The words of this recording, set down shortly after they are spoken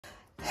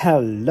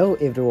Hello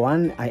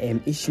everyone, I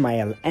am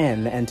Ishmael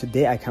N and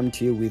today I come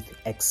to you with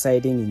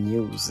exciting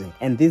news.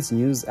 And these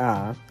news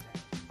are,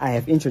 I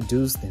have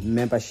introduced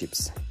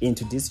memberships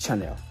into this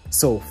channel.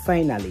 So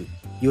finally,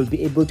 you'll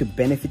be able to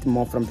benefit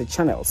more from the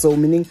channel. So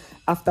meaning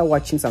after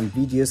watching some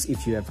videos,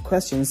 if you have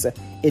questions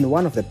in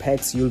one of the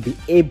packs, you'll be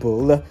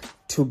able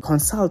to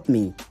consult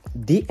me,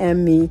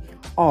 DM me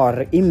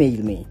or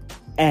email me,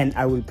 and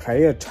I will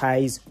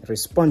prioritize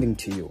responding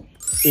to you.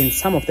 In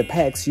some of the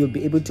packs, you'll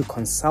be able to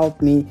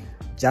consult me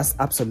just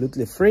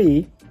absolutely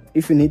free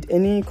if you need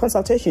any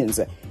consultations,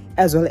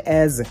 as well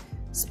as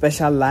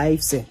special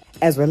lives,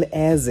 as well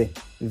as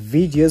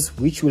videos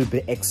which will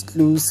be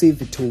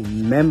exclusive to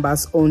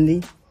members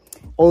only.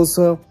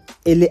 Also,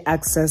 early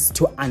access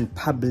to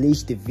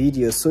unpublished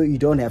videos, so you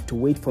don't have to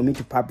wait for me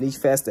to publish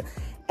first,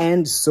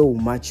 and so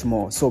much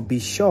more. So be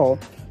sure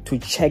to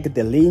check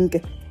the link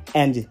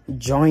and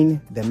join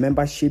the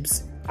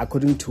memberships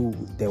according to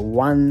the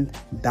one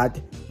that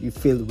you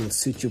feel will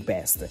suit you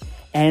best.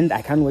 And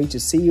I can't wait to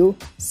see you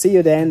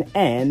then,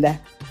 and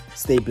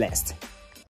stay blessed.